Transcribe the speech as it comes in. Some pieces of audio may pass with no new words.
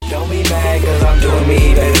mad, cause I'm doing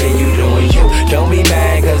me better than you doing you. Don't be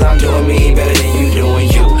mad, cause I'm doing me better than you doing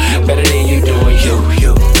you. Better than you doing you.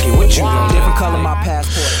 Get what you want. Different color my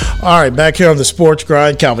passport. All right, back here on the Sports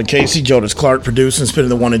Grind, Calvin Casey, Jonas Clark producing, spinning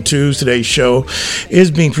the 1 and 2s. Today's show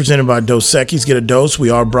is being presented by Dos Equis. Get a dose.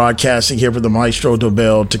 We are broadcasting here from the Maestro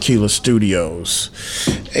Dobel Tequila Studios.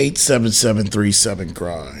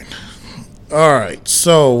 877-37-GRIND. All right,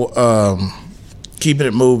 so keeping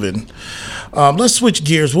it moving. Let's switch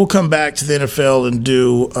gears. We'll come back to the NFL and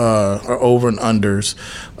do our over and unders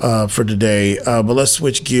for today. But let's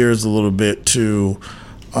switch gears a little bit to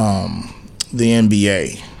the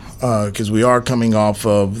NBA. Because we are coming off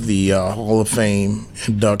of the Hall of Fame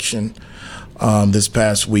induction this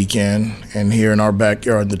past weekend. And here in our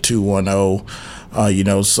backyard, the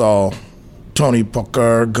 210, saw Tony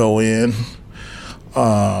Parker go in.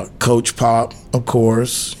 Coach Pop, of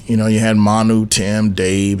course. You had Manu, Tim,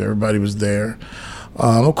 Dave. Everybody was there.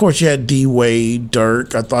 Of course, you had D. Wade,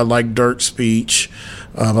 Dirk. I liked Dirk's speech.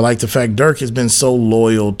 I like the fact Dirk has been so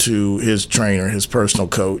loyal to his trainer, his personal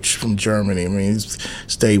coach from Germany. I mean, he's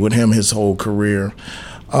stayed with him his whole career.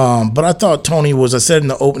 But I thought Tony was, I said in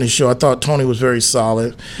the opening show, I thought Tony was very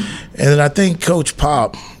solid. And then I think Coach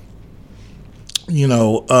Pop,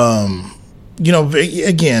 again,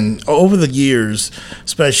 over the years,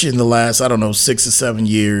 especially in the last, 6 or 7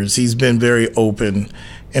 years, he's been very open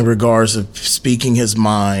in regards of speaking his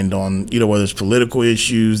mind on, whether it's political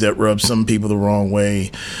issues that rub some people the wrong way,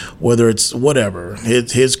 whether it's whatever,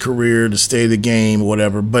 his career, the state of the game,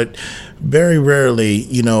 whatever. But very rarely,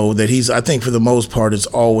 that I think for the most part, it's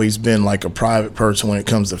always been like a private person when it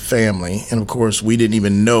comes to family. And of course, we didn't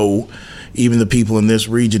even know, even the people in this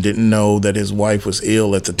region didn't know that his wife was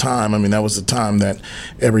ill at the time. I mean, that was the time that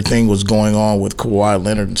everything was going on with Kawhi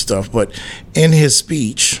Leonard and stuff. But in his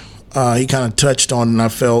speech, he kind of touched on, and I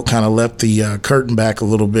felt kind of left the curtain back a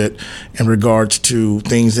little bit in regards to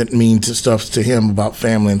things that mean to stuff to him about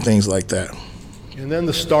family and things like that. And then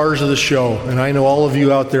the stars of the show, and I know all of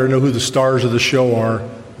you out there know who the stars of the show are.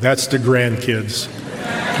 That's the grandkids.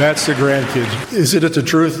 That's the grandkids. Is it the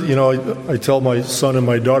truth? I tell my son and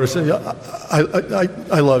my daughter,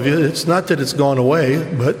 I love you. It's not that it's gone away,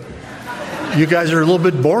 but you guys are a little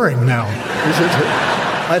bit boring now.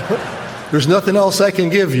 There's nothing else I can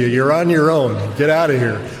give you. You're on your own. Get out of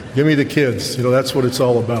here. Give me the kids. That's what it's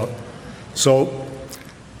all about. So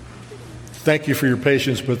thank you for your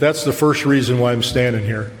patience, but that's the first reason why I'm standing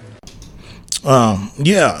here.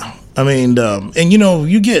 Yeah. I mean, and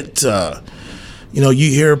you get, you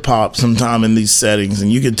hear Pop sometime in these settings, and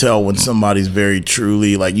you can tell when somebody's very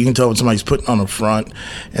truly, like, you can tell when somebody's putting on a front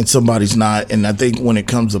and somebody's not. And I think when it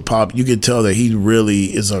comes to Pop, you can tell that he really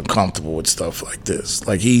is uncomfortable with stuff like this.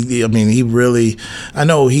 Like, he really, I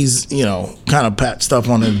know he's, kind of pat stuff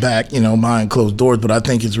on his back, behind closed doors, but I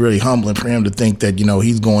think it's really humbling for him to think that,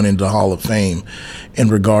 he's going into the Hall of Fame in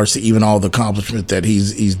regards to even all the accomplishment that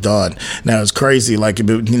he's done. Now, it's crazy, like,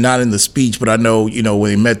 not in the speech, but I know,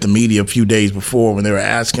 when he met the media a few days before, when they were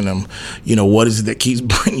asking him, what is it that keeps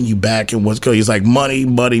bringing you back and what's good? He's like, money,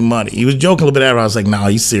 money, money. He was joking a little bit after. I was like, no,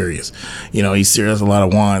 he's serious. He's serious. A lot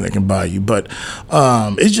of wine that can buy you. But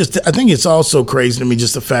it's just, I think it's also crazy to me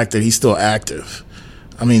just the fact that he's still active.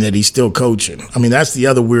 I mean, that he's still coaching. I mean, that's the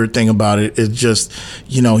other weird thing about it. It's just,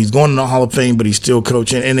 he's going to the Hall of Fame, but he's still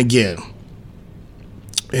coaching. And again,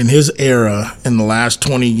 in his era, in the last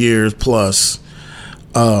 20 years plus,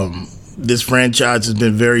 this franchise has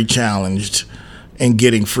been very challenged in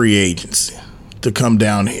getting free agents to come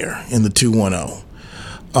down here in the 210.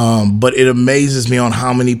 But it amazes me on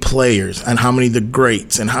how many players and how many of the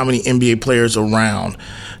greats and how many NBA players around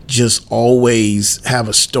just always have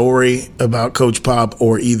a story about Coach Pop,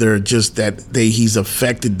 or either just that he's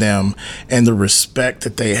affected them and the respect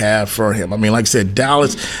that they have for him. I mean, like I said,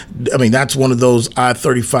 Dallas, I mean, that's one of those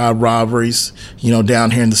I-35 robberies,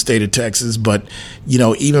 down here in the state of Texas. But,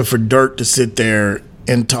 even for Dirk to sit there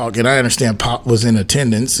and talk, and I understand Pop was in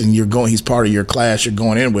attendance and he's part of your class you're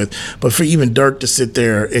going in with, but for even Dirk to sit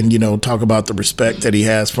there and, talk about the respect that he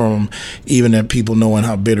has for him, even at people knowing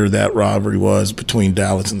how bitter that rivalry was between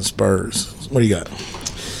Dallas and the Spurs. What do you got?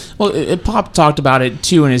 Well, Pop talked about it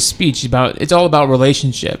too in his speech it's all about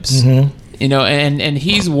relationships, and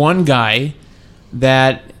he's one guy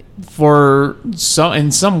that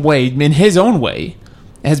in some way, in his own way,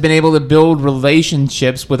 has been able to build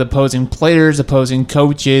relationships with opposing players, opposing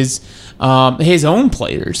coaches, his own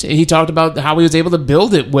players. He talked about how he was able to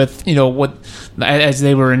build it with, as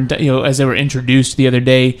they were introduced the other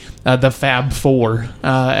day, the Fab Four,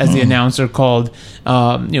 as the announcer called,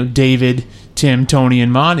 David, Tim, Tony,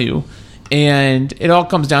 and Manu. And it all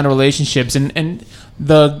comes down to relationships. And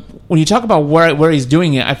when you talk about where he's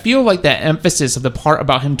doing it, I feel like that emphasis of the part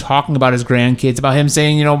about him talking about his grandkids, about him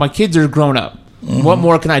saying, my kids are grown up. Mm-hmm. What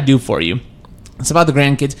more can I do for you? It's about the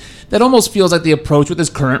grandkids. That almost feels like the approach with his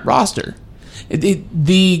current roster. He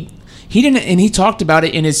didn't, and he talked about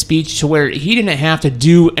it in his speech to where he didn't have to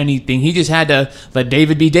do anything. He just had to let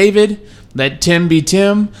David be David, let Tim be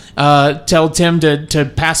Tim, tell Tim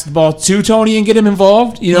to pass the ball to Tony and get him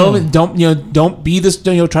involved. Don't be this.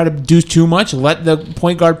 Try to do too much. Let the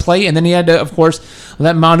point guard play, and then he had to, of course,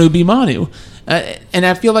 let Manu be Manu. And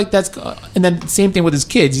I feel like that's, and then same thing with his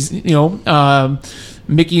kids.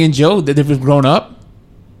 Mickey and Joe, they've grown up.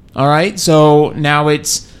 All right, so now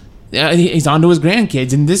he's on to his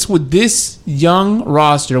grandkids, and with this young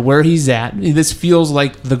roster where he's at, this feels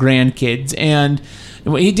like the grandkids. And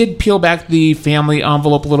he did peel back the family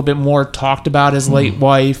envelope a little bit more, talked about his late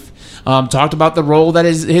wife, talked about the role that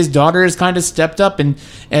his daughter has kind of stepped up and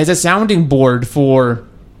as a sounding board for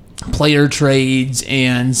player trades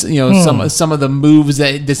and some of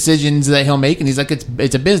the decisions that he'll make. And he's like,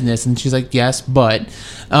 it's a business, and she's like, yes, but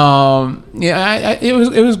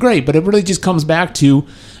it was great. But it really just comes back to,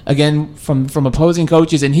 again, from opposing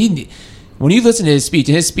coaches, and when you listen to his speech,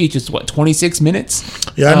 and his speech is 26 minutes.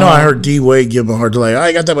 Yeah, I know. I heard D Wade give him a hard delay. I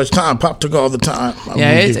ain't got that much time. Pop took all the time.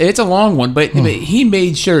 It's a long one, but he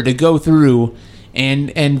made sure to go through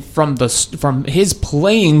and from his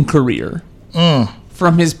playing career.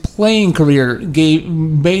 From his playing career,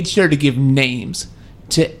 made sure to give names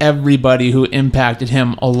to everybody who impacted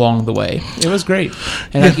him along the way. It was great,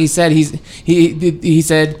 and like he said, he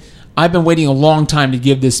said, I've been waiting a long time to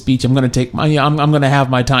give this speech. I'm going to have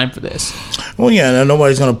my time for this. Well, yeah, and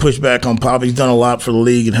nobody's going to push back on Pop. He's done a lot for the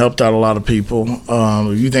league and helped out a lot of people.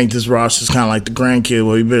 If you think this roster's kind of like the grandkid,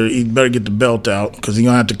 well, he better get the belt out, because he's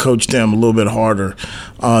going to have to coach them a little bit harder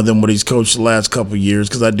than what he's coached the last couple of years,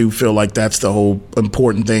 because I do feel like that's the whole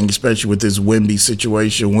important thing, especially with this Wemby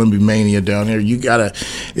situation, Wemby mania down here. He got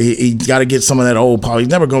to get some of that old Pop. He's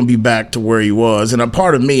never going to be back to where he was. And a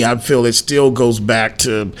part of me, I feel it still goes back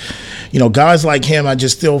to, guys like him. I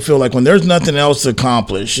just still feel like when there's nothing else to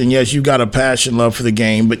accomplish, and yes, you got a passion, love for the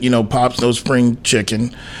game, but Pop's no spring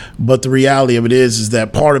chicken. But the reality of it is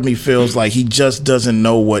that part of me feels like he just doesn't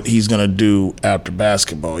know what he's going to do after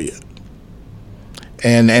basketball yet.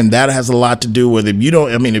 And that has a lot to do with it. If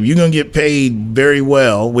you're going to get paid very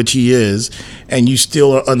well, which he is, and you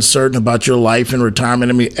still are uncertain about your life and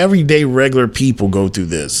retirement, everyday regular people go through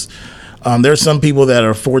this. There's some people that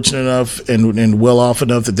are fortunate enough and well off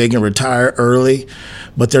enough that they can retire early,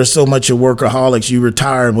 but there's so much of workaholics. You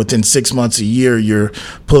retire, and within 6 months, a year, you're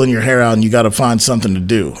pulling your hair out and you got to find something to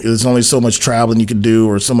do. There's only so much traveling you can do,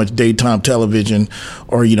 or so much daytime television,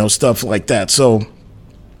 or stuff like that. So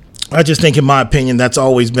I just think, in my opinion, that's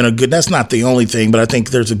always been that's not the only thing, but I think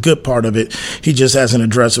there's a good part of it. He just hasn't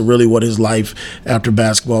addressed really what his life after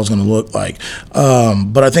basketball is going to look like.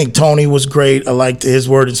 But I think Tony was great. I liked his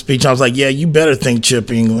word and speech. I was like, yeah, you better think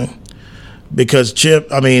Chip England. Because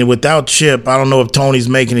without Chip, I don't know if Tony's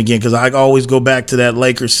making it again, because I always go back to that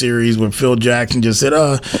Lakers series where Phil Jackson just said,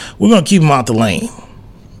 we're going to keep him out the lane.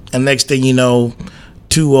 And next thing you know,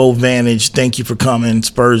 2-0 advantage. Thank you for coming.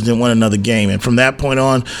 Spurs didn't win another game. And from that point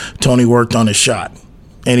on, Tony worked on his shot.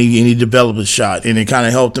 And he developed his shot. And it kind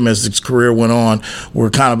of helped him as his career went on, where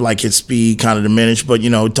kind of like his speed kind of diminished. But,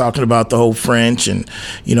 talking about the whole French and,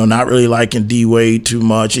 not really liking D-Wade too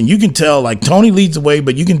much. And you can tell, like, Tony leads the way,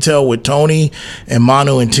 but you can tell with Tony and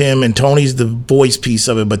Manu and Tim, and Tony's the voice piece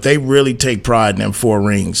of it, but they really take pride in them 4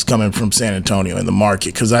 rings coming from San Antonio in the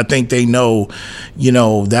market. Because I think they know,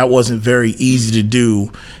 that wasn't very easy to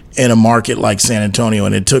do in a market like San Antonio,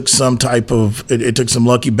 and it took some it took some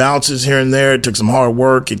lucky bounces here and there. It took some hard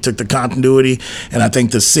work. It took the continuity, and I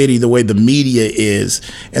think the city, the way the media is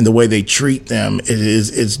and the way they treat them,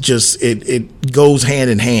 it goes hand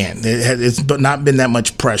in hand. It's not been that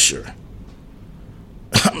much pressure.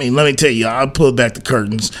 Let me tell you, I'll pull back the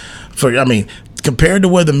curtains compared to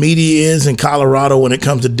where the media is in Colorado when it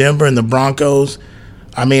comes to Denver and the Broncos.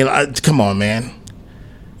 Come on, man.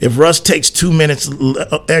 If Russ takes 2 minutes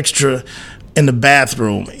extra in the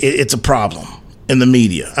bathroom, it's a problem in the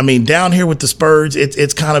media. Down here with the Spurs,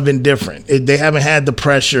 it's kind of been different. They haven't had the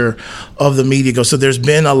pressure of the media so there's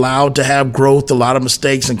been allowed to have growth, a lot of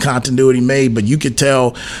mistakes and continuity made, but you could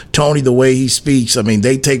tell Tony, the way he speaks,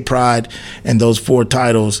 they take pride in those 4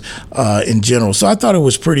 titles in general. So I thought it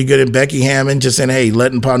was pretty good. And Becky Hammond just saying, hey,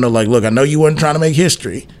 letting Pop know, like, look, I know you weren't trying to make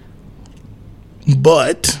history,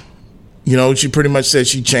 but she pretty much said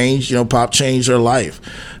she changed. Pop changed her life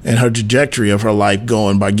and her trajectory of her life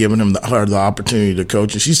going by giving her the opportunity to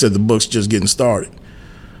coach. And she said the book's just getting started.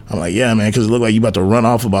 I'm like, yeah, man, because it looked like you about to run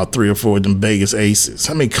off about 3 or 4 of them Vegas aces.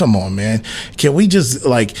 I mean, come on, man. Can we just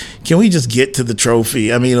get to the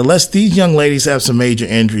trophy? I mean, unless these young ladies have some major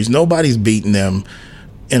injuries, nobody's beating them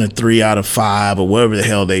in a 3 out of 5 or whatever the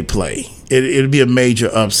hell they play. It'd be a major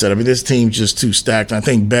upset. I mean, this team's just too stacked. And I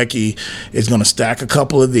think Becky is going to stack a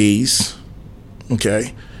couple of these,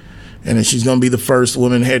 okay? And then she's going to be the first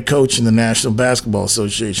woman head coach in the National Basketball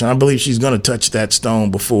Association. I believe she's going to touch that stone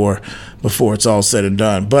before it's all said and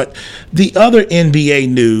done. But the other NBA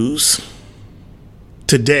news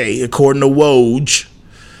today, according to Woj,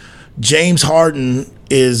 James Harden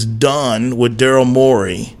is done with Daryl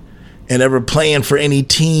Morey and ever playing for any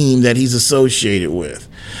team that he's associated with.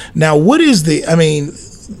 Now,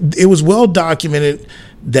 it was well documented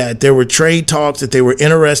that there were trade talks, that they were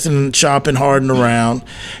interested in shopping Harden around.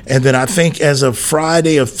 And then I think as of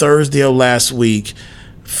Friday or Thursday of last week,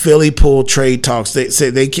 Philly pulled trade talks. They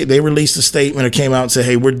said they released a statement or came out and said,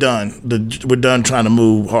 hey, we're done. We're done trying to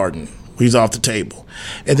move Harden. He's off the table.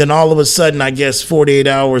 And then all of a sudden, I guess 48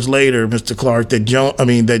 hours later, Mr. Clark,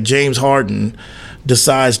 that James Harden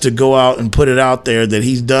decides to go out and put it out there that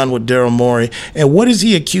he's done with Daryl Morey. And what is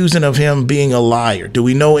he accusing of him being a liar? Do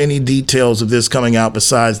we know any details of this coming out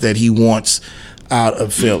besides that he wants out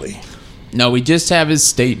of Philly? No, we just have his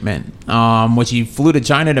statement, which he flew to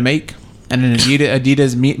China to make at an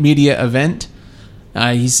Adidas media event.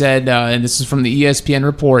 He said, and this is from the ESPN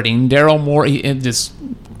reporting, Daryl Morey, this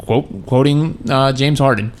quoting James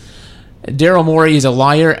Harden, Daryl Morey is a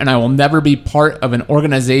liar, and I will never be part of an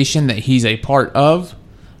organization that he's a part of.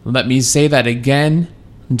 Let me say that again.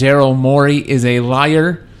 Daryl Morey is a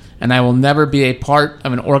liar, and I will never be a part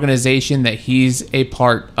of an organization that he's a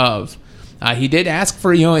part of. He did ask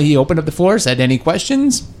for, he opened up the floor, said, any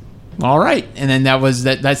questions? All right. And then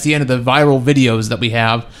that's the end of the viral videos that we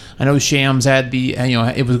have. I know Shams had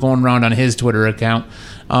it was going around on his Twitter account.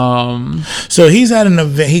 So he's at an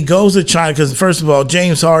event. He goes to China because, first of all,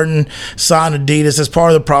 James Harden signed Adidas. That's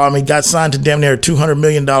part of the problem. He got signed to damn near a $200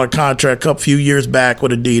 million contract a few years back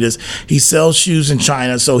with Adidas. He sells shoes in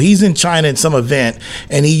China. So he's in China at some event,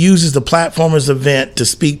 and he uses the platform as event to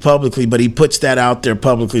speak publicly, but he puts that out there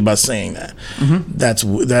publicly by saying that. Mm-hmm.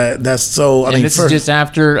 That's so. I mean, this is just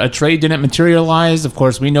after a trade didn't materialize. Of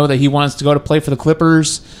course, we know that he wants to go to play for the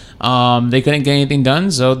Clippers. They couldn't get anything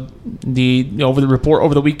done, so the report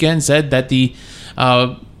over the weekend said that the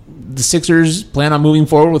Sixers plan on moving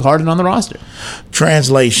forward with Harden on the roster.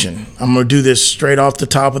 Translation. I'm going to do this straight off the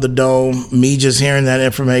top of the dome. Me just hearing that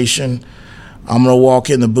information, I'm going to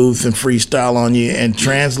walk in the booth and freestyle on you. And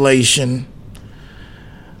translation,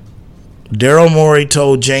 Daryl Morey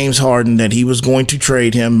told James Harden that he was going to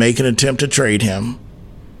trade him, make an attempt to trade him.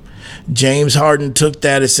 James Harden took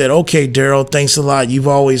that and said, okay, Daryl, thanks a lot. You've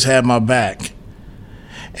always had my back.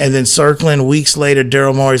 And then circling weeks later,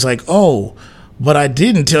 Daryl Morey's like, oh, but I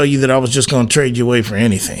didn't tell you that I was just going to trade you away for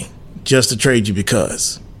anything, just to trade you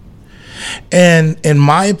because. And in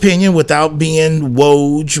my opinion, without being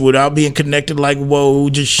Woj, without being connected like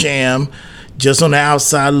Woj or Sham, just on the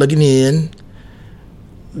outside looking in,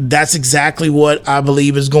 that's exactly what I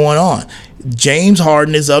believe is going on. James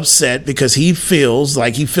Harden is upset because he feels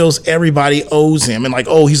everybody owes him and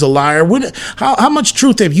he's a liar. How much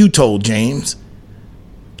truth have you told, James,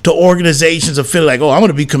 to organizations that feel like, I'm going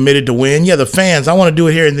to be committed to win? Yeah, the fans, I want to do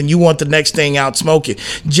it here, and then you want the next thing out smoking.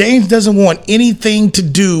 James doesn't want anything to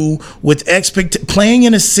do with playing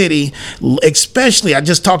in a city, especially, I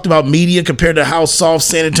just talked about media compared to how soft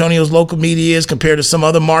San Antonio's local media is compared to some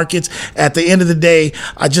other markets. At the end of the day,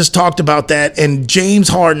 I just talked about that, and James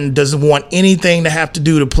Harden doesn't want anything to have to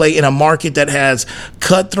do to play in a market that has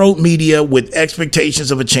cutthroat media with expectations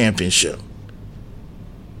of a championship.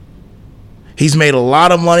 He's made a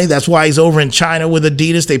lot of money. That's why he's over in China with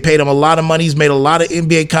Adidas. They paid him a lot of money. He's made a lot of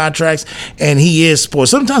NBA contracts, and he is spoiled.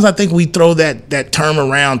 Sometimes I think we throw that term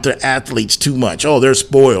around to athletes too much. Oh, they're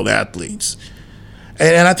spoiled athletes.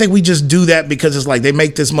 And I think we just do that because it's like they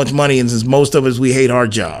make this much money, and since most of us, we hate our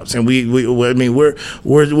jobs, and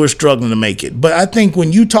we're struggling to make it. But I think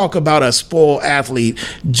when you talk about a spoiled athlete,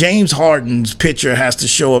 James Harden's picture has to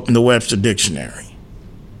show up in the Webster Dictionary.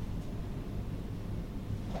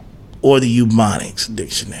 Or the Eumonics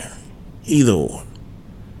Dictionary. Either or.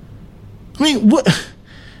 I mean, what?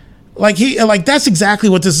 That's exactly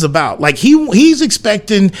what this is about. He's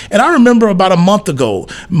expecting, and I remember about a month ago,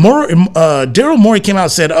 Daryl Morey came out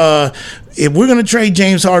and said, if we're going to trade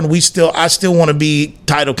James Harden, I still want to be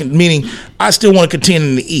meaning I still want to contend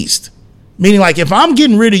in the East. Meaning, if I'm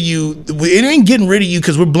getting rid of you, it ain't getting rid of you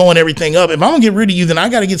because we're blowing everything up. If I'm going to get rid of you, then I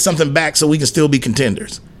got to get something back so we can still be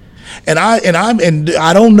contenders. And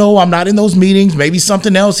I don't know. I'm not in those meetings. Maybe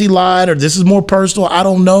something else he lied, or this is more personal. I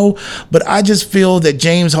don't know. But I just feel that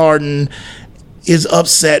James Harden is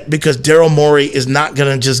upset because Daryl Morey is not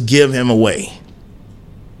going to just give him away.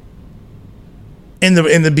 And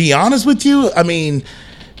to be honest with you, I mean,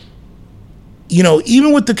 you know,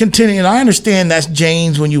 even with the contending, and I understand that's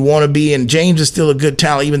James when you want to be, and James is still a good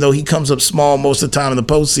talent, even though he comes up small most of the time in the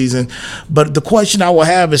postseason. But the question I will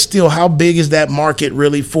have is still, how big is that market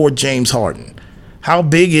really for James Harden? How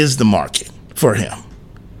big is the market for him?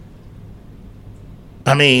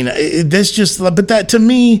 I mean, that's just, but that to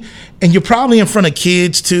me, and you're probably in front of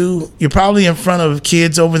kids too. You're probably in front of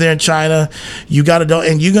kids over there in China. You got to,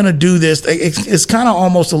 and you're going to do this. It's kind of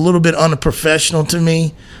almost a little bit unprofessional to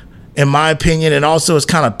me, in my opinion, and also it's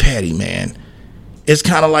kind of petty, man. It's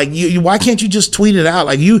kind of like, why can't you just tweet it out?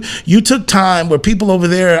 Like you took time where people over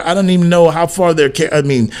there, I don't even know how far they're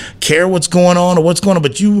care what's going on or what's going on,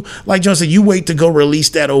 but you, like John said, you wait to go release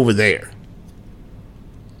that over there.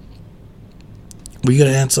 Were you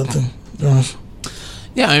gonna add something, Josh?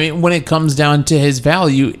 Yeah, I mean, when it comes down to his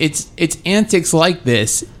value, it's antics like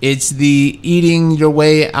this. It's the eating your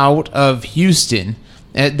way out of Houston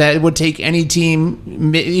that would take any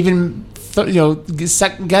team, even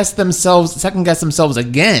second guess themselves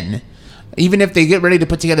again. Even if they get ready to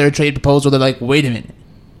put together a trade proposal, they're like, wait a minute,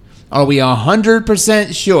 are we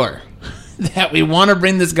 100% sure that we want to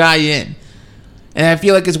bring this guy in? And I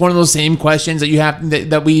feel like it's one of those same questions that you have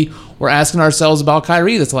that we were asking ourselves about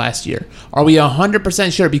Kyrie this last year. Are we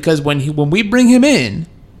 100% sure? Because when we bring him in,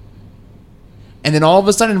 and then all of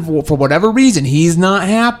a sudden, for whatever reason, he's not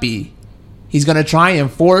happy, he's going to try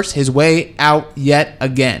and force his way out yet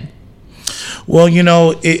again. Well,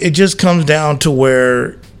 it just comes down to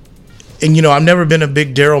where, and I've never been a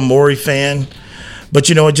big Daryl Morey fan. But,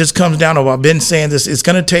 it just comes down to, I've been saying this, it's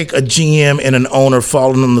going to take a GM and an owner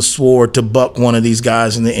falling on the sword to buck one of these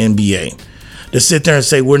guys in the NBA. To sit there and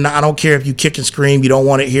say, I don't care if you kick and scream, you don't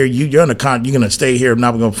want it here, you're going to stay here, I'm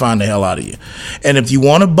not going to find the hell out of you. And if you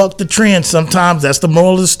want to buck the trend, sometimes that's the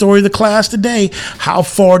moral of the story of the class today. How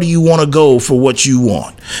far do you want to go for what you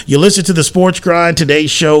want? You listen to the Sports Grind. Today's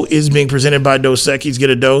show is being presented by Dos Equis. Get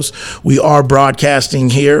a dose. We are broadcasting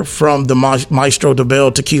here from the Maestro de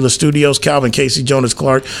Bell Tequila Studios. Calvin Casey, Jonas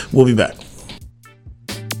Clark. We'll be back.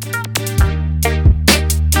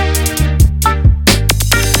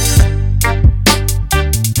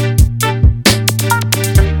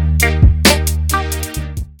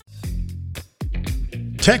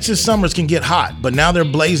 Texas summers can get hot, but now they're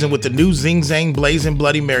blazing with the new Zing Zang Blazing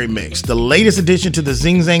Bloody Mary Mix. The latest addition to the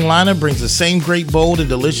Zing Zang lineup brings the same great, bold, and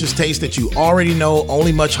delicious taste that you already know,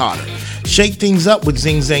 only much hotter. Shake things up with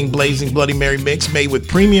Zing Zang Blazing Bloody Mary Mix, made with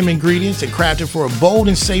premium ingredients and crafted for a bold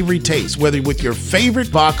and savory taste, whether with your favorite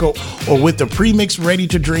vodka or with the pre-mixed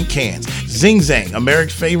ready-to-drink cans. Zing Zang,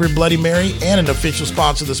 America's favorite Bloody Mary and an official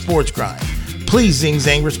sponsor of the Sports Grind. Please Zing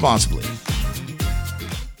Zang responsibly.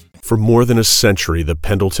 For more than a century, the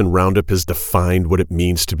Pendleton Roundup has defined what it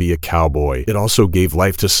means to be a cowboy. It also gave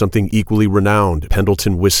life to something equally renowned,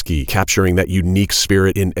 Pendleton whiskey, capturing that unique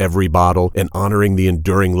spirit in every bottle and honoring the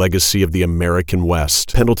enduring legacy of the American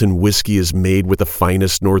West. Pendleton whiskey is made with the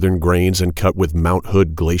finest northern grains and cut with Mount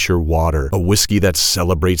Hood Glacier water, a whiskey that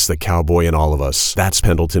celebrates the cowboy in all of us. That's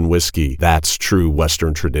Pendleton whiskey. That's true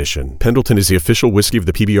Western tradition. Pendleton is the official whiskey of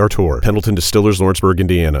the PBR Tour. Pendleton Distillers, Lawrenceburg,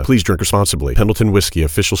 Indiana. Please drink responsibly. Pendleton whiskey,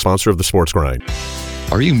 official sponsor of the Sports Grind.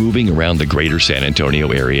 Are you moving around the greater San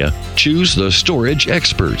Antonio area? Choose the storage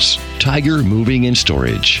experts, Tiger Moving and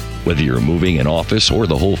Storage. Whether you're moving an office or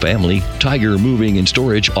the whole family, Tiger Moving and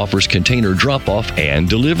Storage offers container drop-off and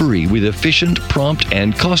delivery with efficient, prompt,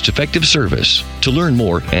 and cost-effective service. To learn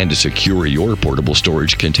more and to secure your portable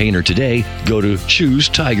storage container today, go to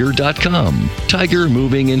ChooseTiger.com. Tiger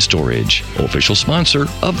Moving and Storage, official sponsor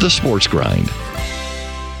of the Sports Grind.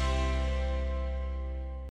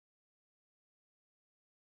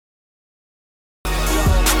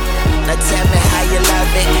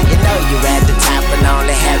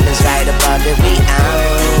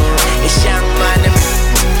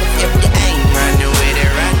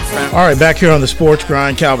 All right, back here on the Sports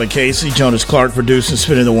Grind, Calvin Casey, Jonas Clark producing,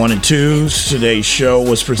 spinning the 1 and 2s. Today's show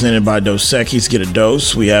was presented by Dos Equis. Get a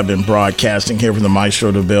dose. We have been broadcasting here from the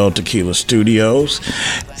Maestro de Bell Tequila Studios.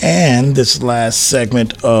 And this last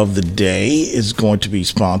segment of the day is going to be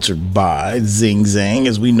sponsored by Zing Zang.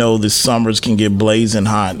 As we know, this summers can get blazing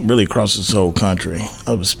hot really across this whole country,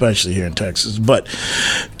 especially here in Texas. But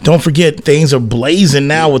don't forget, things are blazing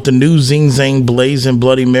now with the new Zing Zang Blazing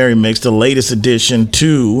Bloody Mary Mix, the latest addition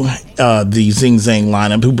to the Zing Zang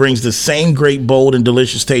lineup, who brings the same great, bold, and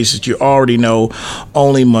delicious taste that you already know,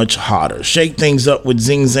 only much hotter. Shake things up with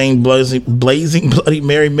Zing Zang Blazing Bloody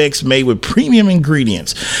Mary Mix made with premium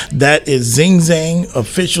ingredients. That is Zing Zang,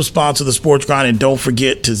 official sponsor of the Sports Grind, and don't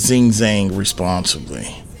forget to Zing Zang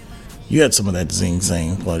responsibly. You had some of that Zing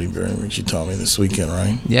Zang Bloody Mary Mix you told me this weekend,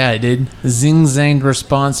 right? Yeah, I did. Zing Zanged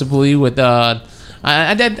responsibly with I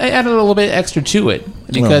added a little bit extra to it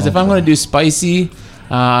because if I'm going to do spicy,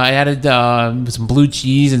 I added some blue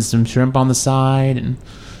cheese and some shrimp on the side, and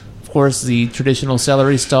of course the traditional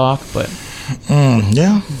celery stalk. But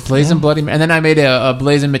blazing bloody, and then I made a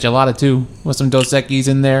blazing michelada too with some Dos Equis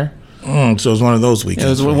in there. So it was one of those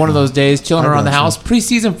weekends. It was one of those days, chilling around the house.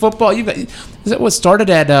 Preseason football. Is that what started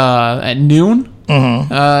at noon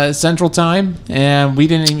Central Time, and we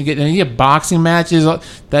didn't even get any boxing matches.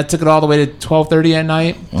 That took it all the way to 12:30 at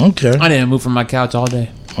night. Okay, I didn't move from my couch all day.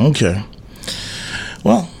 Okay,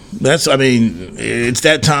 well. It's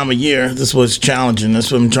that time of year. This was challenging.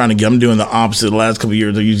 That's what I'm trying to get. I'm doing the opposite. The last couple of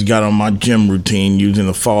years, I usually got on my gym routine using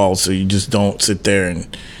the fall, so you just don't sit there and,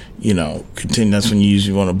 continue. That's when you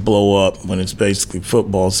usually want to blow up, when it's basically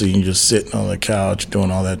football, so you can just sit on the couch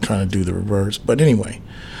doing all that, trying to do the reverse. But anyway,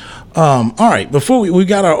 all right, before we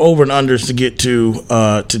got our over and unders to get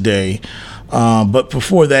to today. But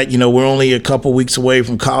before that, we're only a couple weeks away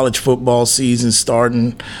from college football season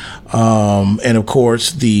starting. And of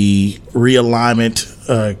course, the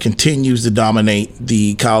realignment continues to dominate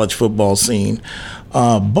the college football scene.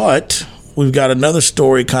 But we've got another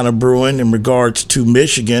story kind of brewing in regards to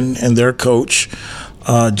Michigan and their coach,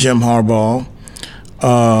 Jim Harbaugh.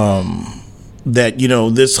 That,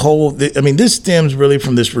 this stems really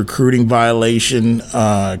from this recruiting violation,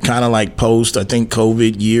 kind of like post, I think,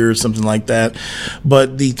 COVID year or something like that.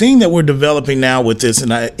 But the thing that we're developing now with this,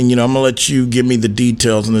 and I'm going to let you give me the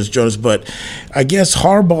details on this, Jonas, but I guess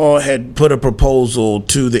Harbaugh had put a proposal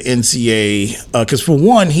to the NCAA, because for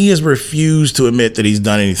one, he has refused to admit that he's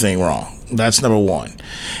done anything wrong. That's number one.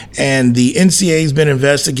 And the NCAA has been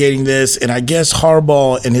investigating this, and I guess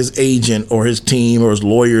Harbaugh and his agent or his team or his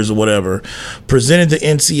lawyers or whatever presented the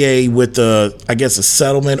NCAA with a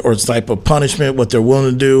settlement or type of punishment, what they're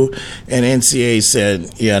willing to do. And NCAA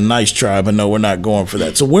said, yeah, nice try, but no, we're not going for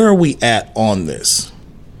that. So where are we at on this?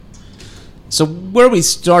 So where we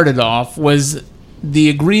started off was the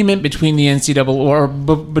agreement between the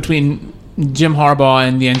NCAA between Jim Harbaugh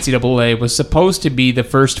and the NCAA was supposed to be the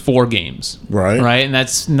first 4 games. Right? And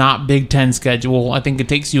that's not Big Ten schedule. I think it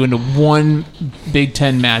takes you into one Big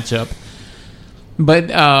Ten matchup. But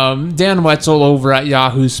Dan Wetzel over at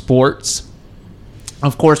Yahoo Sports,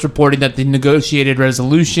 of course, reporting that the negotiated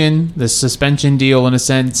resolution, the suspension deal in a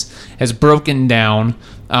sense, has broken down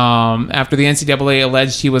after the NCAA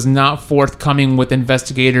alleged he was not forthcoming with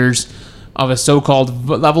investigators of a so-called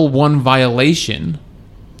Level 1 violation.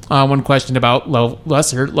 When questioned about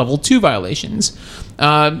lesser Level 2 violations.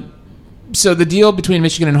 So the deal between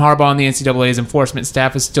Michigan and Harbaugh and the NCAA's enforcement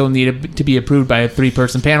staff is still needed to be approved by a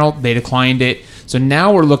 3-person panel. They declined it. So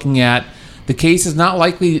now we're looking at the case is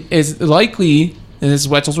likely, and this is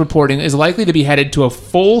Wetzel's reporting, is likely to be headed to a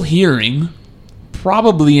full hearing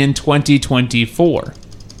probably in 2024.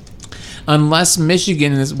 Unless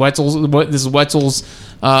Michigan, this is Wetzel's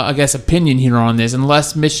opinion here on this,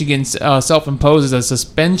 unless Michigan self-imposes a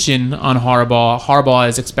suspension on Harbaugh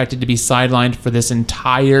is expected to be sidelined for this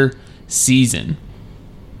entire season.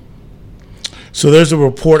 So there's a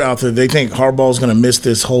report out there. They think Harbaugh's going to miss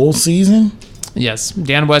this whole season? Yes.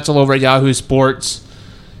 Dan Wetzel over at Yahoo Sports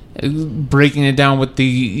breaking it down with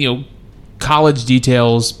the college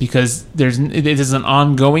details because it is an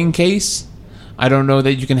ongoing case. I don't know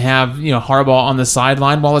that you can have Harbaugh on the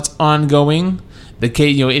sideline while it's ongoing. The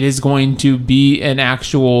case, it is going to be an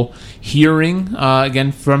actual hearing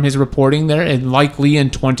again from his reporting there, and likely in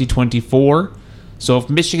 2024. So if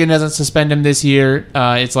Michigan doesn't suspend him this year,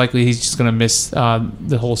 it's likely he's just going to miss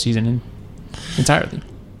the whole season entirely.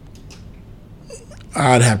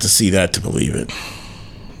 I'd have to see that to believe it.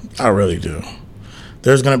 I really do.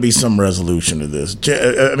 There's going to be some resolution to this.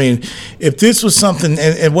 I mean, if this was something,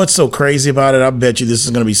 and what's so crazy about it, I bet you this is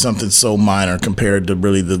going to be something so minor compared to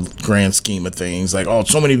really the grand scheme of things. Like,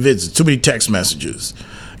 so many visits, too many text messages.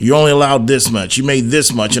 You only allowed this much. You made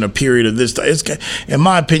this much in a period of this time. In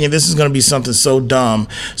my opinion, this is going to be something so dumb.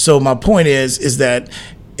 So my point is that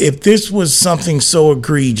if this was something so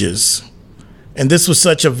egregious, and this was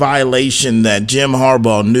such a violation that Jim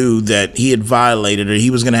Harbaugh knew that he had violated, or he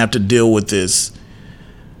was going to have to deal with this,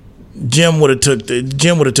 Jim would have took the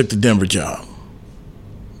Denver job.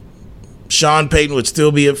 Sean Payton would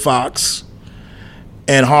still be at Fox,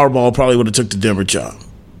 and Harbaugh probably would have took the Denver job.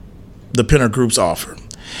 The Penner Group's offer.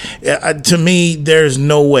 To me, there's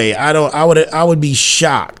no way. I would be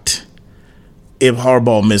shocked if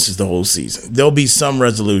Harbaugh misses the whole season. There'll be some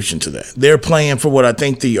resolution to that. They're playing for what I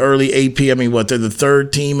think the early AP. They're the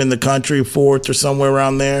third team in the country, fourth or somewhere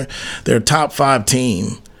around there. They're a top 5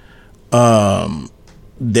 team.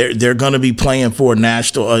 They're going to be playing for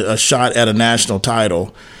a shot at a national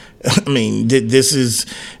title. This is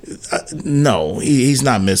no. He's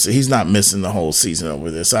not missing. He's not missing the whole season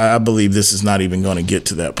over this. I believe this is not even going to get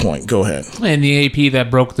to that point. Go ahead. And the AP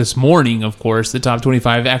that broke this morning, of course, the top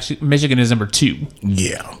 25. Actually, Michigan is number 2.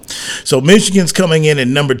 Yeah. So Michigan's coming in at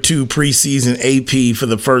number 2 preseason AP for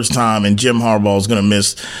the first time, and Jim Harbaugh is going to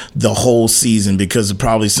miss the whole season because of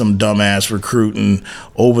probably some dumbass recruiting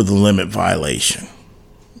over the limit violation.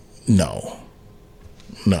 No.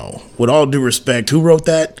 With all due respect, who wrote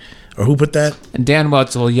that? Or who put that? And Dan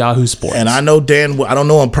Wetzel, Yahoo Sports. And I know I don't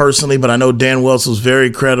know him personally, but I know Dan Wetzel's very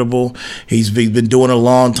credible. He's been doing it a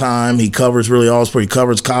long time. He covers really all sport. He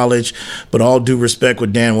covers college. But all due respect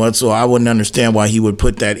with Dan Wetzel, I wouldn't understand why he would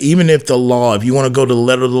put that. Even if the law, if you want to go to the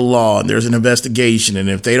letter of the law, and there's an investigation, and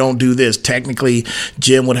if they don't do this, technically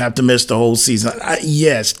Jim would have to miss the whole season.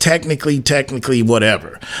 Yes, technically,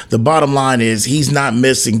 whatever. The bottom line is he's not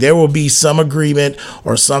missing. There will be some agreement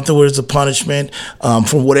or something where it's a punishment.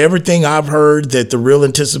 From whatever thing I've heard, that the real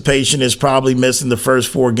anticipation is probably missing the first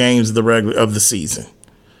 4 games of the season.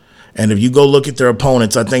 And if you go look at their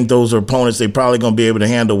opponents, I think those are opponents they're probably going to be able to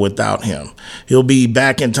handle without him. He'll be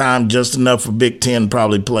back in time just enough for Big Ten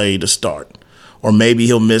probably play to start. Or maybe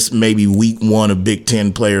he'll miss week 1 of Big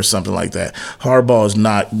Ten play or something like that. Harbaugh is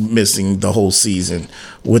not missing the whole season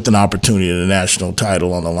with an opportunity at a national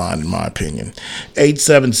title on the line, in my opinion.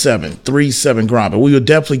 877-37-GRIND. But we will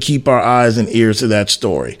definitely keep our eyes and ears to that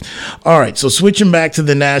story. All right, so switching back to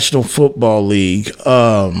the National Football League.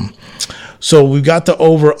 So we've got the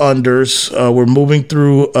over-unders. We're moving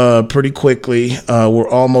through pretty quickly. We're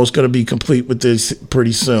almost going to be complete with this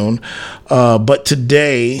pretty soon. But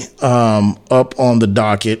today, up on the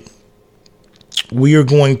docket, we are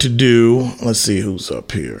going to do, let's see who's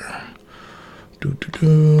up here.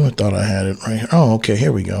 I thought I had it right here. Oh, okay,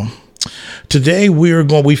 here we go. Today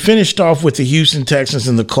we finished off with the Houston Texans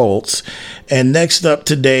and the Colts. And next up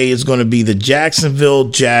today is going to be the Jacksonville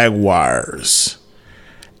Jaguars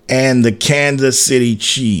and the Kansas City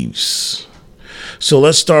Chiefs. So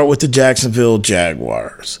let's start with the Jacksonville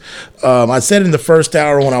Jaguars. I said in the first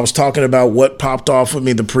hour when I was talking about what popped off with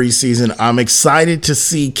me the preseason, I'm excited to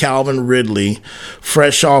see Calvin Ridley,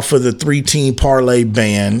 fresh off of the 3-team parlay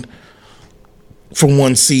ban for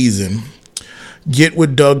one season, get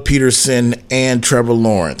with Doug Peterson and Trevor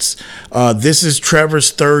Lawrence. This is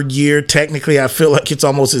Trevor's 3rd year. Technically, I feel like it's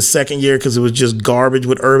almost his 2nd year because it was just garbage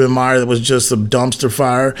with Urban Meyer. That was just a dumpster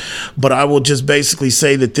fire. But I will just basically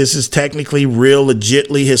say that this is technically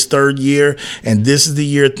legitly his 3rd year, and this is the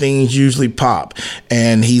year things usually pop.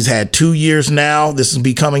 And he's had 2 years now. This is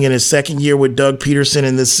becoming in his 2nd year with Doug Peterson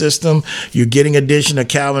in this system. You're getting addition of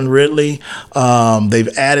Calvin Ridley.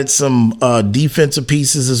 They've added some defensive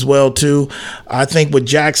pieces as well, too. I think with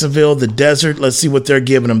Jacksonville, the desert, let's see what they're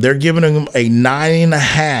giving them. They're giving them a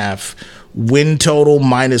 9.5 win total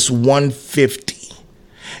minus 150.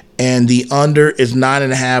 And the under is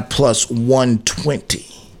 9.5 plus 120.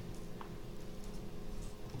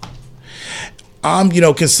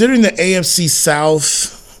 Considering the AFC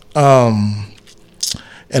South,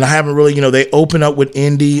 and I haven't really, they open up with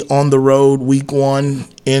Indy on the road week 1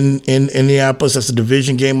 in Indianapolis. That's a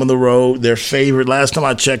division game on the road. They're favored. Last time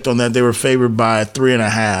I checked on that, they were favored by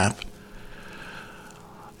 3.5.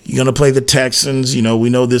 You're going to play the Texans. We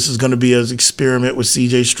know this is going to be an experiment with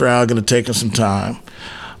C.J. Stroud. Going to take them some time.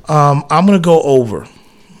 I'm going to go over.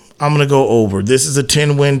 This is a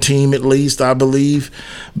 10-win team at least, I believe,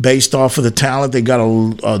 based off of the talent. They got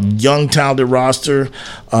a young, talented roster.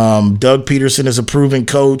 Doug Peterson is a proven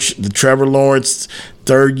coach. The Trevor Lawrence,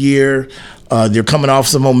 3rd year. They're coming off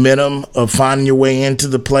some momentum of finding your way into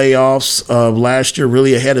the playoffs last year,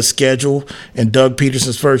 really ahead of schedule. And Doug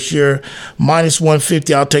Peterson's 1st year, minus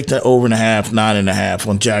 150. I'll take that over 9.5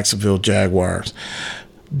 on Jacksonville Jaguars.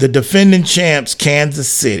 The defending champs,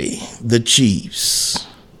 Kansas City, the Chiefs.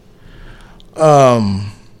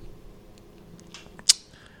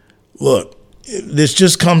 Look, this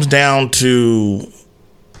just comes down to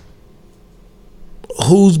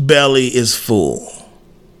whose belly is full.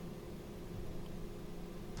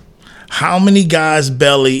 How many guys'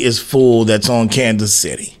 belly is full that's on Kansas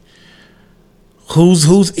City?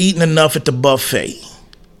 Who's eating enough at the buffet?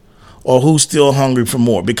 Or who's still hungry for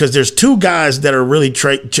more? Because there's 2 guys that are really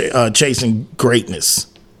chasing greatness.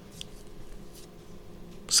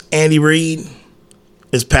 It's Andy Reid,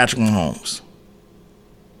 it's Patrick Mahomes.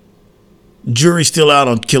 Jury's still out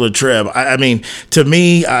on Killer Trev. I mean, to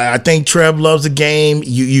me, I think Trev loves the game.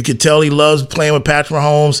 You could tell he loves playing with Patrick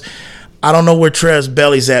Mahomes. I don't know where Trev's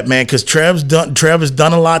belly's at, man, because Trev has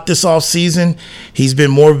done a lot this offseason. He's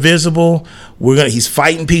been more visible. He's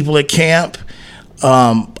fighting people at camp.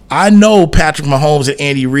 I know Patrick Mahomes and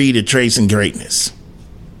Andy Reid are tracing greatness.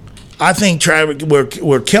 I think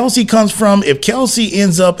where Kelsey comes from, if Kelsey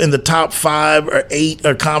ends up in the top 5 or 8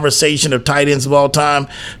 or conversation of tight ends of all time,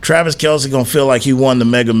 Travis Kelsey gonna feel like he won the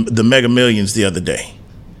Mega Millions the other day.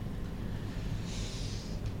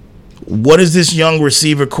 What is this young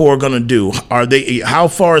receiver core gonna do? How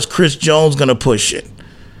far is Chris Jones gonna push it?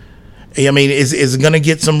 I mean, is it going to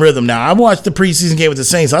get some rhythm? Now, I watched the preseason game with the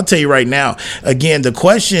Saints. I'll tell you right now, again, the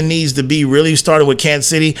question needs to be really started with Kansas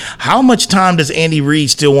City. How much time does Andy Reid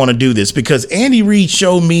still want to do this? Because Andy Reid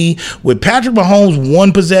showed me with Patrick Mahomes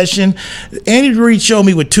one possession. Andy Reid showed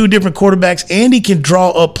me with 2 different quarterbacks. Andy can draw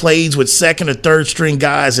up plays with second or third string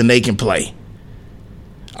guys and they can play.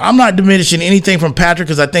 I'm not diminishing anything from Patrick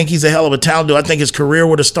because I think he's a hell of a talent. Do I think his career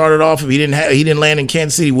would have started off if he didn't land in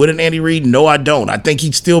Kansas City? Wouldn't Andy Reid? No, I don't. I think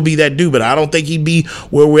he'd still be that dude, but I don't think he'd be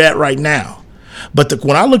where we're at right now. But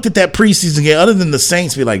when I looked at that preseason game, other than the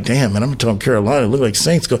Saints, be like, damn, man, I'm talking Carolina. It looked like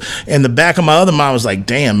Saints go. And the back of my other mind was like,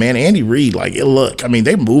 damn, man, Andy Reid, like, look, I mean,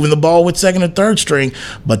 they're moving the ball with second and third string,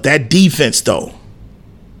 but that defense, though,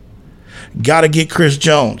 got to get Chris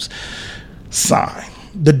Jones signed.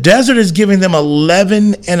 The Desert is giving them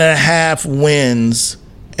 11.5 wins,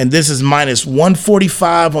 and this is minus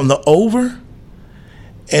 145 on the over,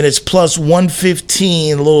 and it's plus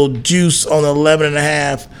 115, a little juice on the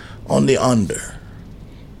 11.5 on the under.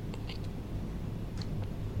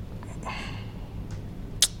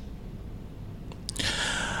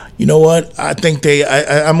 You know what? I think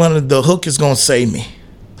the hook is gonna save me.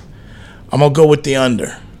 I'm gonna go with the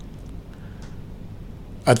under.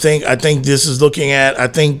 I think this is looking at, I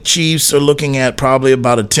think Chiefs are looking at probably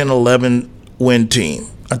about a 10-11 win team.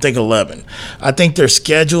 I think 11. I think their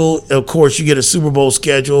schedule, of course, you get a Super Bowl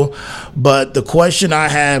schedule, but the question I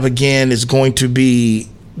have, again, is going to be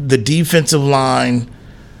the defensive line.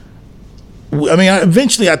 I mean,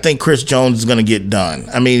 eventually I think Chris Jones is going to get done.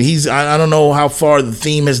 I mean, I don't know how far the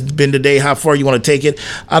theme has been today, how far you want to take it.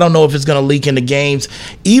 I don't know if it's going to leak into games.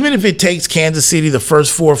 Even if it takes Kansas City the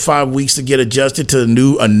first 4 or 5 weeks to get adjusted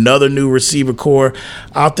to another new receiver core,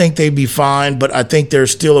 I think they'd be fine. But I think they're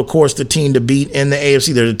still, of course, the team to beat in the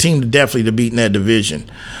AFC. They're the team definitely to beat in that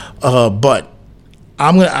division. But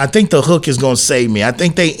I think the hook is going to save me. I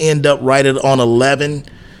think they end up right on 11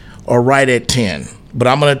 or right at 10. But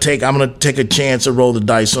I'm gonna take a chance to roll the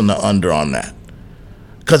dice on the under on that,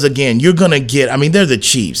 because again, you're gonna get. I mean, they're the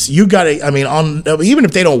Chiefs. You got to. I mean, even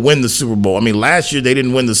if they don't win the Super Bowl. I mean, last year they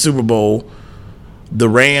didn't win the Super Bowl. The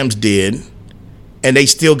Rams did, and they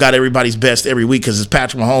still got everybody's best every week because it's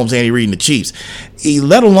Patrick Mahomes, Andy Reid, and the Chiefs.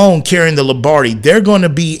 Let alone carrying the Lombardi, they're going to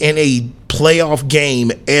be in a playoff game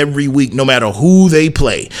every week, no matter who they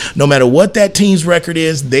play. No matter what that team's record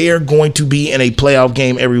is, they are going to be in a playoff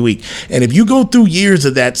game every week. And if you go through years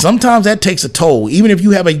of that, sometimes that takes a toll. Even if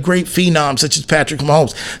you have a great phenom such as Patrick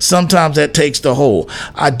Mahomes, sometimes that takes the toll.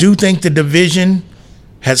 I do think the division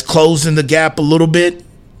has closed in the gap a little bit.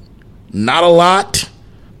 Not a lot,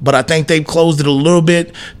 but I think they've closed it a little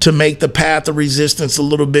bit to make the path of resistance a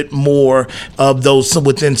little bit more of those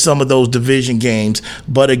within some of those division games.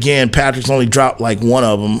 But again, Patrick's only dropped like one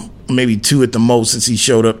of them, maybe 2 at the most since he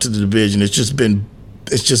showed up to the division. It's just been a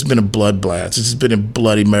bloodbath. It's just been a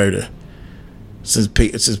bloody murder since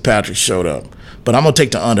Patrick showed up. But I'm gonna take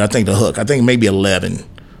the under. I think the hook. I think maybe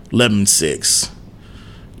 11-6.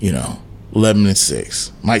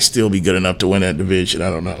 11-6 might still be good enough to win that division. I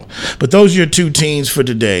don't know, but those are your 2 teams for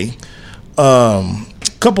today.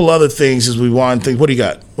 Couple other things as we want. What do you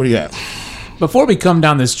got? Before we come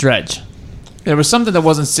down this stretch, there was something that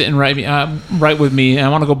wasn't sitting right with me, and I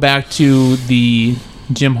want to go back to the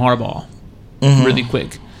Jim Harbaugh really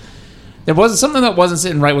quick. There was something that wasn't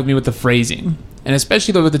sitting right with me with the phrasing, and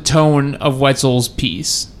especially with the tone of Wetzel's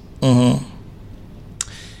piece.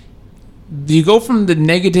 You go from the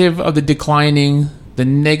negative of the declining, the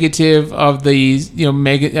negative of the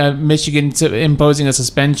Michigan imposing a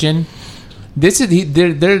suspension. This is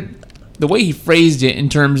the way he phrased it in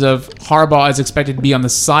terms of Harbaugh is expected to be on the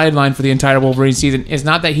sideline for the entire Wolverine season. It's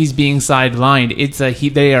not that he's being sidelined; it's that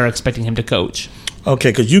they are expecting him to coach.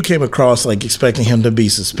 Okay, because you came across like expecting him to be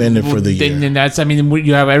suspended for the year. And that's, I mean,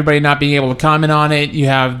 you have everybody not being able to comment on it. You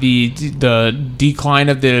have the decline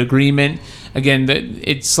of the agreement. Again,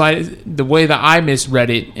 the way that I misread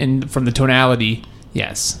it, and from the tonality,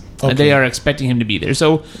 yes, okay. They are expecting him to be there.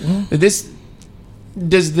 So, with this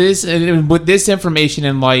information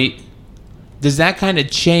in light, does that kind of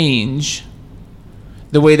change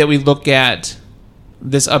the way that we look at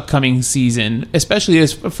this upcoming season, especially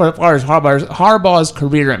as far as Harbaugh's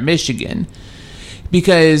career at Michigan?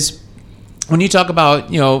 Because when you talk about,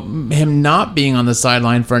 him not being on the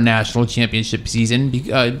sideline for a national championship season,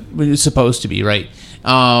 it's supposed to be, right?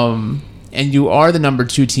 And you are the number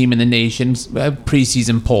 2 team in the nation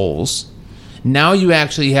preseason polls. Now you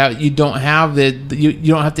actually you don't have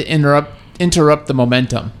to interrupt the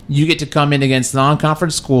momentum. You get to come in against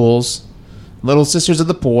non-conference schools, little sisters of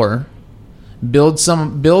the poor, build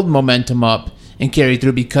momentum up and carry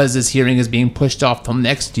through, because this hearing is being pushed off till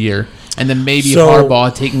next year, and then maybe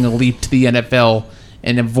Harbaugh taking a leap to the NFL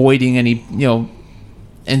and avoiding any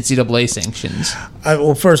NCAA sanctions.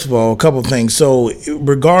 Well, first of all, a couple of things. So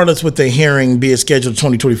regardless with the hearing being scheduled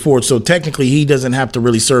 2024, so technically he doesn't have to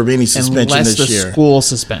really serve any suspension unless this year. Unless the school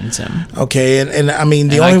suspends him. Okay, and I mean,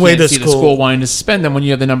 the only way the school wanting to suspend them when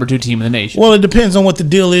you have the number 2 team in the nation. Well, it depends on what the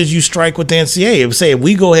deal is. You strike with the NCAA. If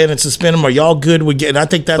we go ahead and suspend them, are y'all good with getting? I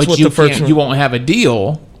think that's what the first one. You won't have a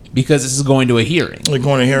deal because this is going to a hearing. We're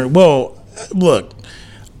going to hearing. Well, look.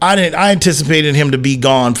 I anticipated him to be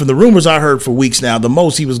gone. From the rumors I heard for weeks now, the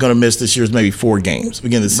most he was going to miss this year is maybe 4 games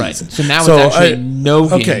beginning of the season. So now it's actually no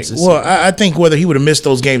games. Okay, well, I think whether he would have missed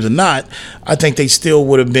those games or not, I think they still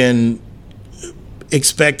would have been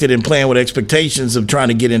expected and playing with expectations of trying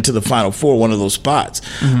to get into the Final Four, one of those spots.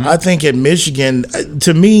 Mm-hmm. I think at Michigan,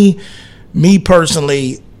 to me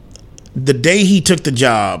personally, the day he took the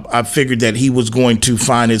job, I figured that he was going to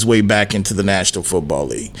find his way back into the National Football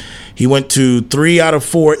League. He went to 3 out of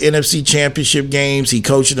 4 NFC championship games. He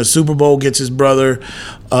coached in a Super Bowl against his brother.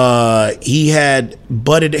 He had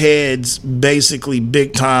butted heads basically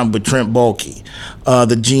big time with Trent Baalke,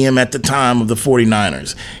 the GM at the time of the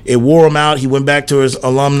 49ers. It wore him out. He went back to his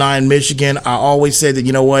alumni in Michigan. I always said that,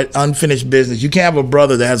 you know what, unfinished business. You can't have a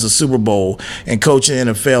brother that has a Super Bowl and coaching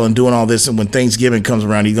the NFL and doing all this, and when Thanksgiving comes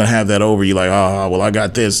around, you're going to have that over. You're like, well, I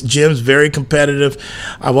got this. Jim's very competitive.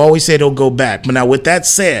 I've always said he'll go back. But now with that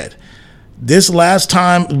said, this last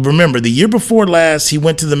time, remember, the year before last, he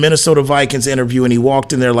went to the Minnesota Vikings interview and he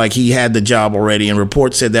walked in there like he had the job already, and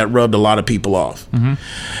reports said that rubbed a lot of people off. Mm-hmm.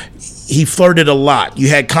 He flirted a lot. You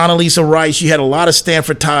had Condoleezza Rice. You had a lot of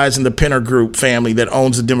Stanford ties in the Penner Group family that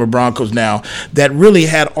owns the Denver Broncos now that really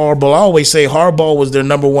had Harbaugh. I always say Harbaugh was their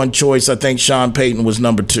number 1 choice. I think Sean Payton was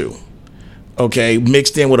number 2. Okay,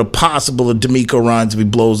 mixed in with a possible D'Amico Ryans if he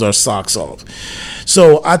blows our socks off.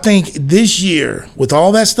 So I think this year, with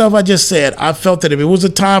all that stuff I just said, I felt that if it was a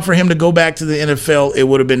time for him to go back to the NFL, it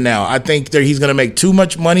would have been now. I think that he's going to make too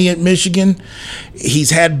much money at Michigan.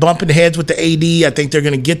 He's had bumping heads with the AD. I think they're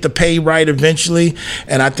going to get the pay right eventually,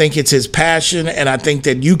 and I think it's his passion, and I think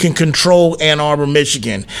that you can control Ann Arbor,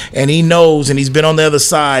 Michigan, and he knows, and he's been on the other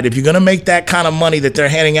side. If you're going to make that kind of money that they're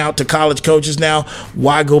handing out to college coaches now,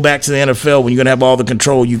 why go back to the NFL when you're going to have all the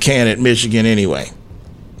control you can at Michigan anyway?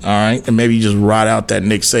 All right, and maybe you just ride out that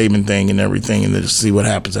Nick Saban thing and everything and then just see what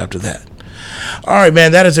happens after that. All right,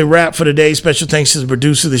 man, that is a wrap for today. Special thanks to the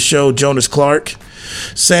producer of the show, Jonas Clark.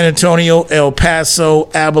 San Antonio, El Paso,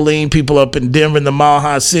 Abilene, people up in Denver, in the Mile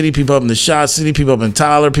High City, people up in the Shaw City, people up in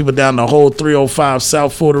Tyler, people down the whole 305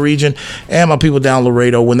 South Florida region, and my people down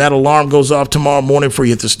Laredo. When that alarm goes off tomorrow morning for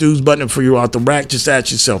you, hit the snooze button and for you out the rack, just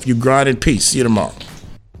ask yourself, you grind in peace. See you tomorrow.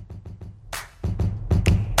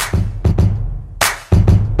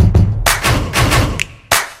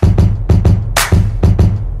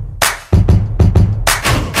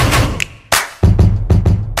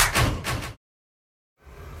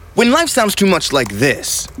 When life sounds too much like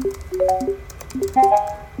this,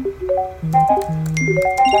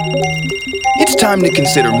 it's time to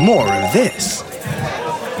consider more of this.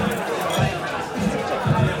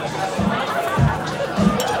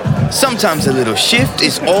 Sometimes a little shift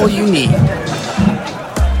is all you need.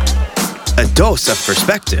 A dose of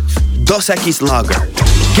perspective. Dos Equis Lager.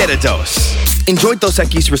 Get a dose. Enjoy Dos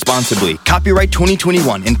Equis responsibly. Copyright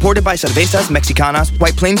 2021. Imported by Cervezas Mexicanas,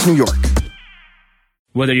 White Plains, New York.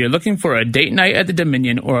 Whether you're looking for a date night at the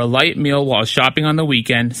Dominion or a light meal while shopping on the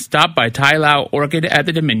weekend, stop by Thai Lao Orchid at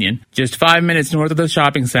the Dominion. Just 5 minutes north of the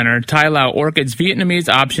shopping center, Thai Lao Orchid's Vietnamese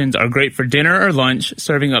options are great for dinner or lunch,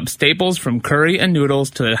 serving up staples from curry and noodles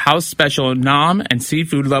to the house special Nam and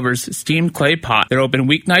seafood lovers' steamed clay pot. They're open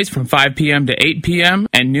weeknights from 5 p.m. to 8 p.m.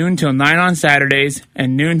 and noon till 9 on Saturdays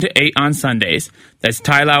and noon to 8 on Sundays. That's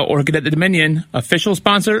Thai Lao Orchid at the Dominion, official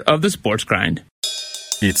sponsor of the Sports Grind.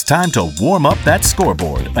 It's time to warm up that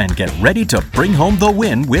scoreboard and get ready to bring home the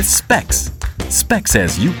win with Specs. Specs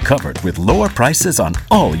has you covered with lower prices on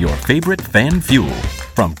all your favorite fan fuel.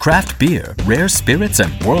 From craft beer, rare spirits,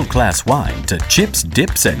 and world-class wine to chips,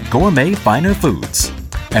 dips, and gourmet finer foods.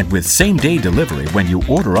 And with same-day delivery when you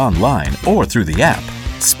order online or through the app,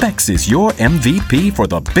 Specs is your MVP for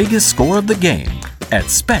the biggest score of the game. At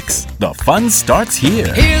Specs, the fun starts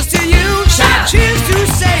here. Here's to you, cheers to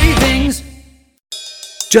savings.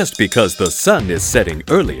 Just because the sun is setting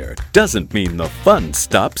earlier doesn't mean the fun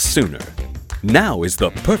stops sooner. Now is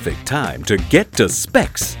the perfect time to get to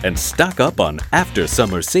Specs and stock up on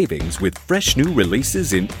after-summer savings with fresh new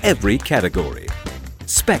releases in every category.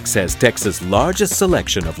 Specs has Texas' largest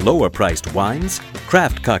selection of lower-priced wines,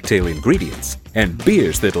 craft cocktail ingredients, and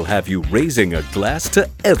beers that'll have you raising a glass to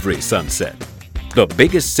every sunset. The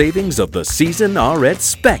biggest savings of the season are at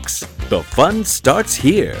Specs. The fun starts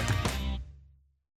here.